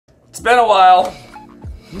It's been a while.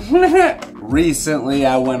 Recently,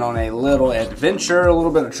 I went on a little adventure, a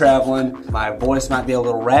little bit of traveling. My voice might be a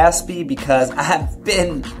little raspy because I have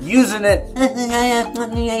been using it.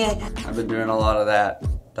 I've been doing a lot of that,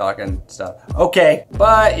 talking stuff. Okay,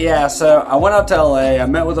 but yeah, so I went out to LA, I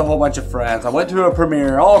met with a whole bunch of friends, I went to a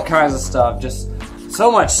premiere, all kinds of stuff, just so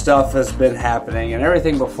much stuff has been happening, and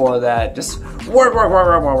everything before that, just work.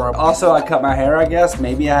 Also, I cut my hair, I guess.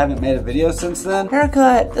 Maybe I haven't made a video since then.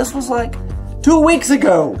 Haircut, this was like 2 weeks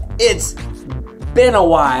ago. It's been a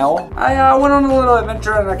while. I went on a little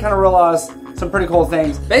adventure and I kind of realized some pretty cool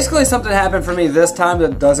things. Basically, something happened for me this time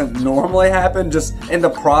that doesn't normally happen, just in the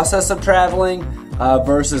process of traveling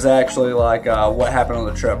versus actually like what happened on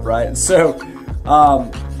the trip, right? So,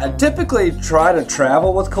 I typically try to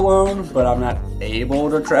travel with cologne, but I'm not able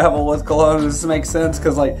to travel with cologne. Does this make sense?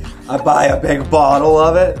 Because like, I buy a big bottle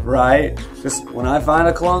of it, right? Just when I find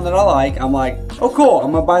a cologne that I like, I'm like, oh cool,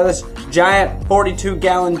 I'm gonna buy this giant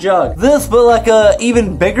 42-gallon jug. This, but like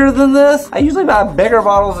even bigger than this. I usually buy bigger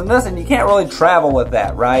bottles than this, and you can't really travel with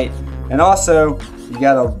that, right? And also, you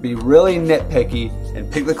gotta be really nitpicky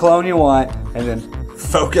and pick the cologne you want, and then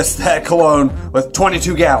focus that cologne with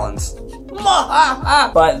 22 gallons.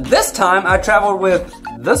 But this time I traveled with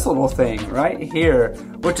this little thing right here,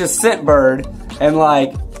 which is ScentBird. And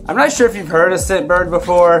like, I'm not sure if you've heard of ScentBird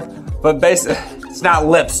before, but basically, it's not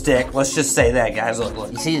lipstick. Let's just say that, guys.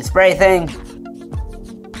 Look. You see the spray thing?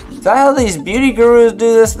 Is that how these beauty gurus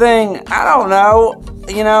do this thing? I don't know.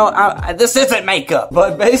 You know, this isn't makeup.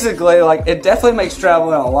 But basically, like, it definitely makes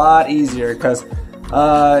traveling a lot easier because,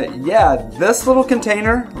 yeah, this little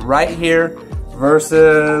container right here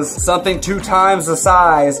versus something 2 times the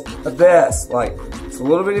size of this. Like, it's a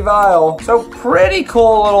little bitty vial. So pretty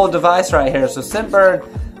cool little device right here. So ScentBird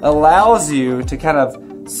allows you to kind of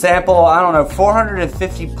sample, I don't know,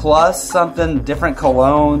 450 plus something different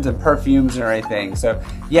colognes and perfumes and everything. So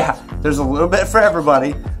yeah, there's a little bit for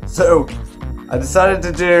everybody. So I decided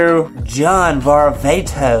to do John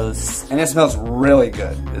Varvatos, and it smells really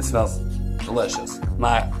good. It smells delicious.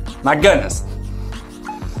 My goodness.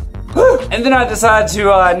 And then I decided to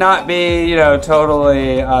not be, you know,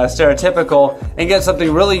 totally stereotypical and get something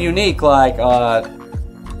really unique like Dolce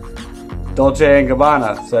 &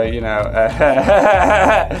 Gabbana. So, you know,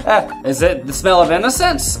 is it the smell of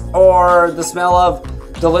innocence, or the smell of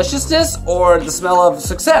deliciousness, or the smell of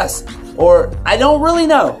success? Or, I don't really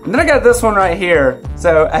know. And then I got this one right here.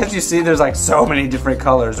 So, as you see, there's like so many different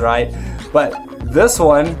colors, right? But this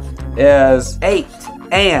one is 8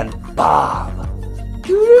 and Bob.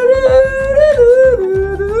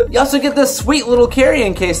 You also get this sweet little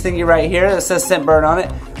carrying case thingy right here that says ScentBird on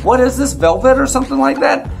it. What is this, velvet or something like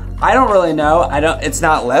that? I don't really know. It's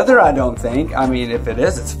not leather, I don't think. I mean, if it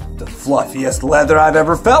is, it's the fluffiest leather I've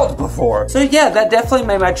ever felt before. So yeah, that definitely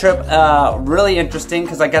made my trip really interesting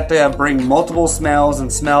because I got to bring multiple smells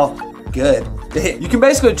and smell good. You can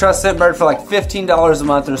basically trust ScentBird for like $15 a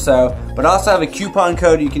month or so, but also have a coupon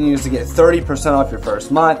code you can use to get 30% off your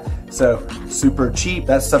first month. So super cheap.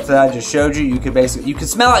 That stuff that I just showed you, you could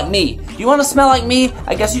smell like me. You want to smell like me?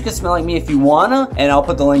 I guess you could smell like me if you wanna, and I'll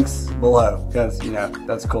put the links below because, you know,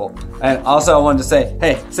 that's cool. And also I wanted to say,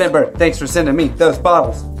 hey, ScentBird, thanks for sending me those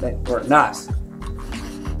bottles. They were nice.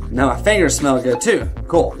 Now my fingers smell good too.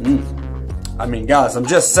 Cool. I mean, guys, I'm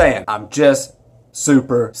just saying. I'm just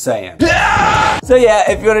super saying. So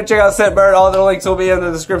yeah, if you want to check out ScentBird, all the links will be in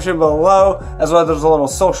the description below, as well as there's a little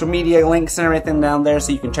social media links and everything down there,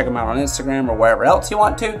 so you can check them out on Instagram or wherever else you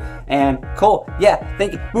want to. And cool, yeah,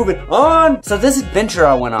 thank you. Moving on. So this adventure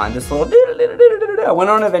I went on, this little I went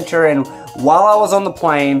on an adventure, and while I was on the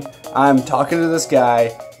plane, I'm talking to this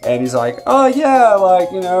guy, and he's like, oh yeah,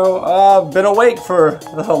 like, you know, I've been awake for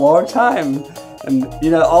a long time. And, you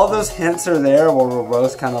know, all those hints are there where we're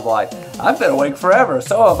both kind of like, I've been awake forever,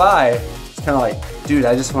 so have I. It's kind of like, dude,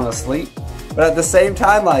 I just want to sleep. But at the same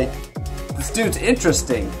time, like, this dude's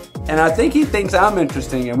interesting. And I think he thinks I'm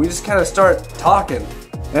interesting, and we just kind of start talking.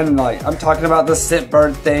 And, like, I'm talking about the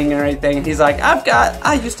ScentBird thing and everything, and he's like,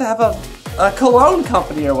 I used to have a cologne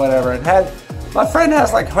company or whatever, and my friend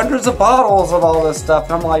has, like, hundreds of bottles of all this stuff.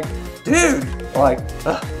 And I'm like, dude, like,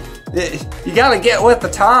 you gotta get with the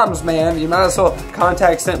times, man. You might as well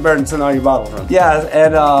contact ScentBird and send all your bottles from. Yeah,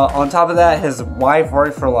 and on top of that, his wife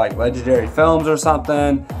worked for like Legendary Films or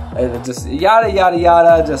something. And just yada yada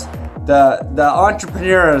yada. Just the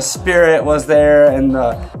entrepreneur spirit was there, and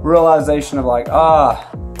the realization of like,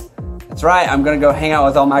 that's right, I'm gonna go hang out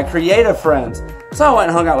with all my creative friends. So I went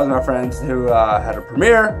and hung out with my friends who had a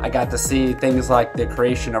premiere. I got to see things like the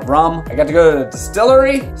creation of rum. I got to go to the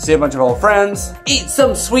distillery, see a bunch of old friends, eat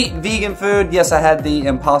some sweet vegan food. Yes, I had the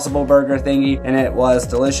Impossible Burger thingy, and it was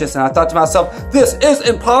delicious. And I thought to myself, this is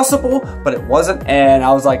impossible, but it wasn't. And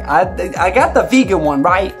I was like, I got the vegan one,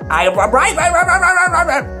 right?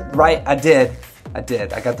 Right, I did.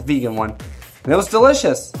 I got the vegan one. And it was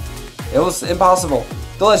delicious. It was impossible.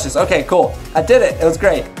 Delicious. Okay, cool. I did it. It was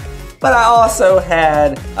great. But I also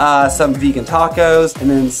had some vegan tacos and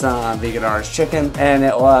then some vegan orange chicken, and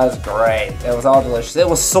it was great. It was all delicious. It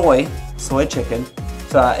was soy chicken.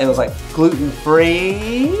 So it was like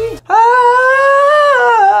gluten-free.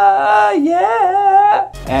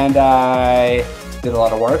 Yeah. And I did a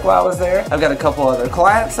lot of work while I was there. I've got a couple other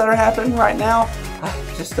clients that are happening right now.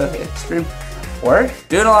 Just extreme work.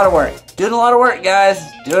 Doing a lot of work. Doing a lot of work, guys.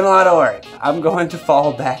 Doing a lot of work. I'm going to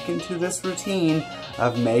fall back into this routine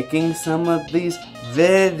of making some of these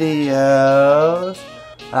videos.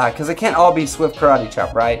 Because it can't all be Swift Karate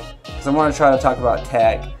Chop, right? Because I want to try to talk about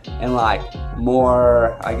tech and like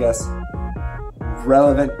more, I guess,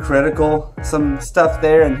 relevant, critical, some stuff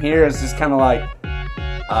there. And here is just kind of like,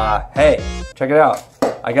 hey, check it out.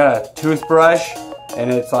 I got a toothbrush and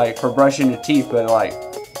it's like for brushing your teeth, but like,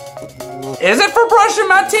 is it for brushing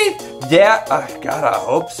my teeth? Yeah, God, I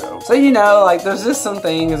hope so. So, you know, like there's just some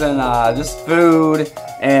things and just food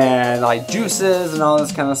and like juices and all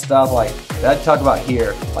this kind of stuff like that I talk about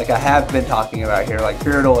here. Like I have been talking about here, like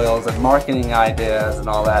beard oils and marketing ideas and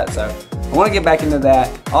all that. So I want to get back into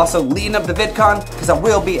that. Also leading up to VidCon, because I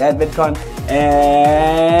will be at VidCon.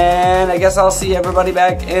 And I guess I'll see everybody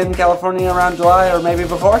back in California around July or maybe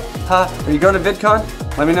before. Are you going to VidCon?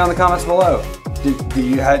 Let me know in the comments below. Do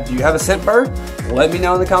you have a ScentBird? Let me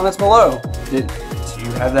know in the comments below. Do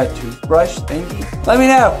you have that toothbrush thingy? Let me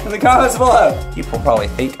know in the comments below. People probably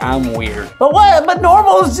think I'm weird. But what? But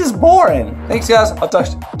normal is just boring. Thanks guys. I'll talk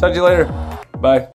to you later. Bye.